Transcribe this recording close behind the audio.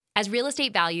As real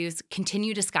estate values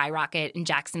continue to skyrocket in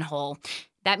Jackson Hole,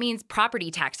 that means property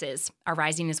taxes are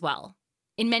rising as well.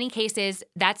 In many cases,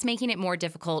 that's making it more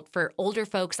difficult for older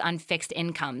folks on fixed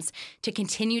incomes to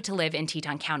continue to live in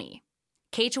Teton County.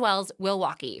 KHOL's Will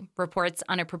Walkey reports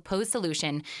on a proposed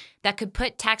solution that could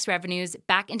put tax revenues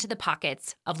back into the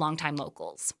pockets of longtime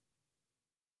locals.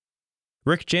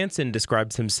 Rick Jansen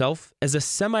describes himself as a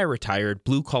semi-retired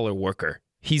blue-collar worker.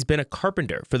 He's been a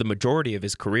carpenter for the majority of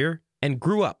his career and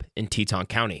grew up in Teton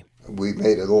County. We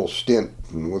made a little stint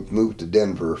and we moved to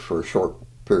Denver for a short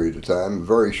period of time, a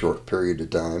very short period of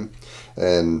time,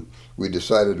 and we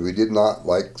decided we did not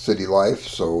like city life,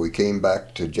 so we came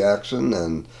back to Jackson,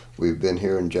 and we've been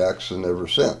here in Jackson ever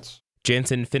since.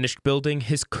 Jansen finished building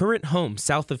his current home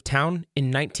south of town in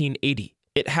 1980.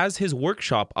 It has his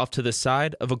workshop off to the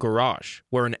side of a garage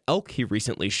where an elk he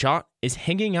recently shot is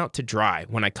hanging out to dry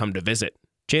when I come to visit.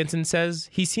 Jansen says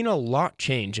he's seen a lot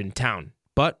change in town,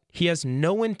 but he has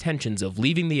no intentions of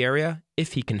leaving the area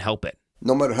if he can help it.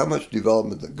 No matter how much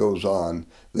development that goes on,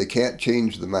 they can't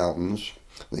change the mountains,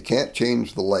 they can't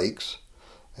change the lakes,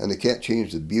 and they can't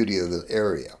change the beauty of the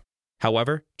area.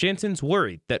 However, Jansen's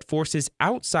worried that forces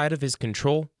outside of his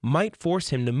control might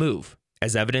force him to move.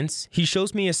 As evidence, he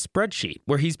shows me a spreadsheet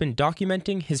where he's been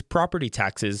documenting his property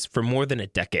taxes for more than a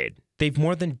decade. They've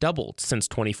more than doubled since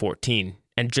 2014,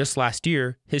 and just last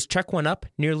year, his check went up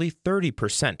nearly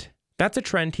 30%. That's a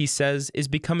trend he says is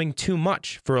becoming too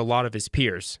much for a lot of his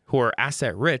peers, who are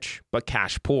asset rich but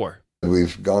cash poor.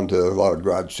 We've gone to a lot of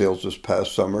garage sales this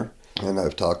past summer, and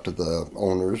I've talked to the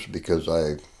owners because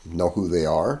I know who they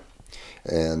are,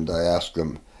 and I ask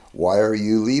them, why are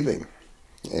you leaving?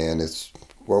 And it's,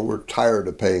 well, we're tired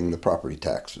of paying the property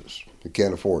taxes. We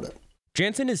can't afford it.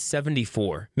 Jansen is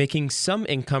 74, making some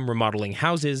income remodeling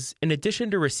houses in addition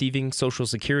to receiving Social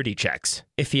Security checks.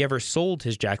 If he ever sold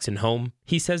his Jackson home,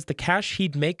 he says the cash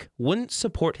he'd make wouldn't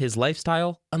support his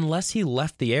lifestyle unless he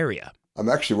left the area. I'm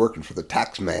actually working for the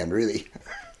tax man, really,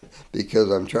 because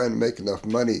I'm trying to make enough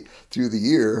money through the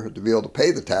year to be able to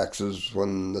pay the taxes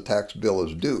when the tax bill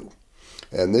is due.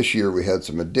 And this year we had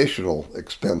some additional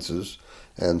expenses,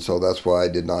 and so that's why I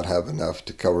did not have enough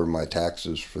to cover my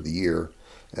taxes for the year.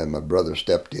 And my brother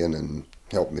stepped in and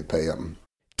helped me pay them.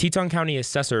 Teton County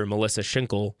Assessor Melissa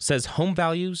Schinkel says home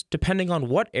values, depending on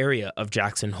what area of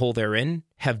Jackson Hole they're in,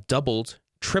 have doubled,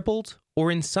 tripled,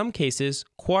 or in some cases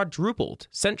quadrupled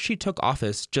since she took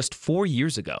office just 4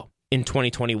 years ago. In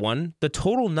 2021, the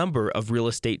total number of real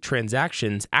estate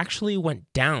transactions actually went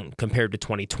down compared to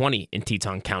 2020 in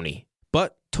Teton County.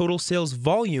 But total sales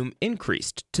volume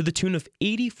increased to the tune of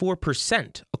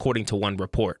 84%, according to one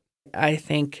report. I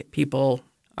think people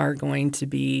are going to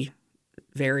be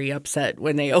very upset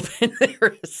when they open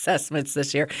their assessments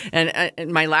this year. And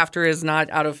my laughter is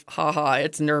not out of ha-ha,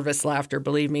 it's nervous laughter,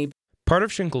 believe me. Part of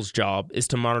Schinkel's job is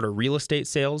to monitor real estate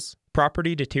sales,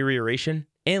 property deterioration,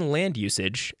 and land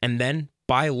usage, and then,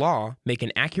 by law, make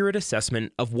an accurate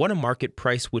assessment of what a market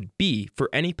price would be for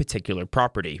any particular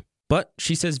property. But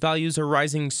she says values are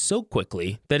rising so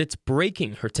quickly that it's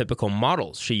breaking her typical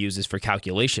models she uses for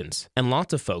calculations. And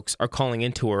lots of folks are calling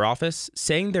into her office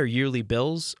saying their yearly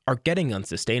bills are getting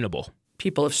unsustainable.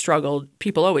 People have struggled.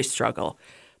 People always struggle.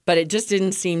 But it just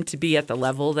didn't seem to be at the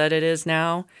level that it is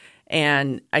now.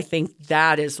 And I think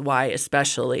that is why,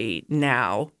 especially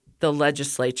now, the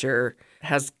legislature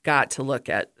has got to look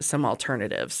at some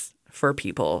alternatives for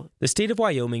people. The state of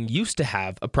Wyoming used to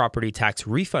have a property tax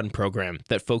refund program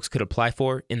that folks could apply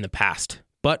for in the past,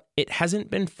 but it hasn't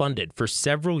been funded for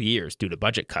several years due to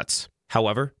budget cuts.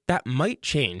 However, that might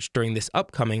change during this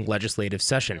upcoming legislative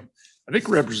session. I think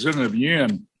Representative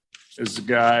Yin is the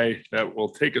guy that will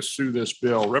take us through this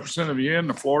bill. Representative Yin,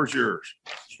 the floor is yours.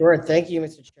 Sure. Thank you,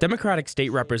 Mr. Chair. Democratic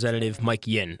State Representative Mike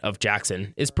Yin of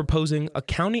Jackson is proposing a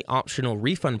county optional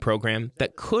refund program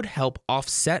that could help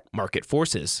offset market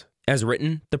forces. As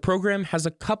written, the program has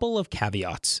a couple of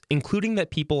caveats, including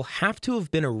that people have to have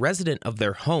been a resident of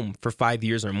their home for 5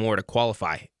 years or more to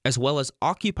qualify, as well as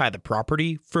occupy the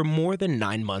property for more than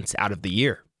 9 months out of the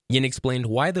year. Yin explained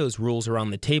why those rules are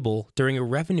on the table during a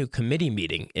Revenue Committee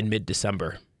meeting in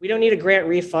mid-December. We don't need to grant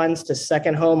refunds to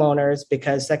second homeowners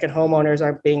because second homeowners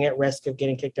aren't being at risk of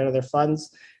getting kicked out of their funds.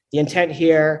 The intent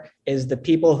here is the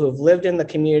people who have lived in the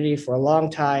community for a long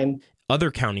time. Other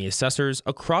county assessors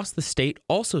across the state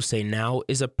also say now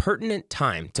is a pertinent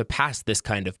time to pass this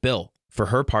kind of bill. For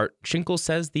her part, Schinkel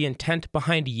says the intent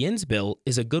behind Yin's bill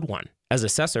is a good one. As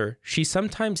assessor, she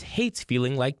sometimes hates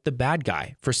feeling like the bad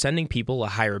guy for sending people a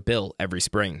higher bill every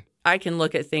spring. I can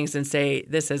look at things and say,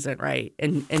 this isn't right.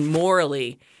 And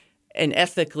morally and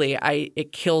ethically,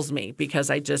 it kills me because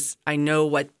I know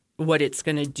what it's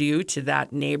going to do to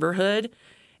that neighborhood.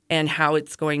 and how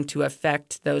it's going to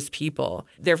affect those people.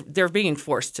 They're being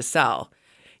forced to sell,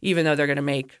 even though they're going to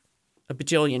make $1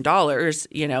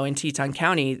 bajillion, in Teton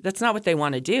County. That's not what they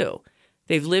want to do.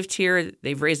 They've lived here,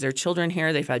 they've raised their children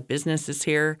here, they've had businesses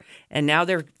here, and now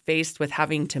they're faced with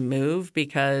having to move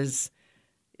because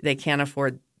they can't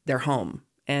afford their home.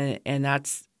 And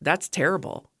that's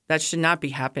terrible. That should not be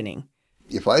happening.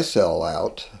 If I sell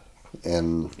out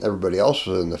and everybody else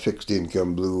in the fixed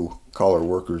income blue collar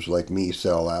workers like me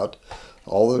sell out,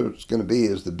 all there's going to be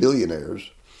is the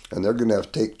billionaires, and they're going to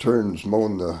have to take turns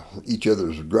mowing each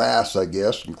other's grass, I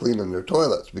guess, and cleaning their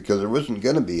toilets, because there isn't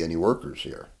going to be any workers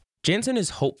here. Jansen is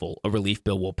hopeful a relief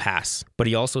bill will pass, but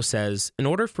he also says in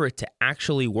order for it to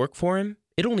actually work for him,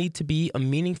 it'll need to be a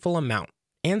meaningful amount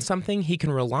and something he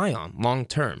can rely on long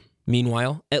term.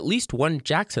 Meanwhile, at least one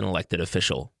Jackson elected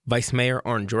official, Vice Mayor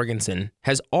Arne Jorgensen,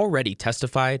 has already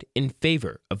testified in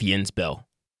favor of Yin's bill.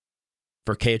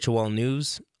 For KHOL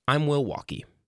News, I'm Will Walkie.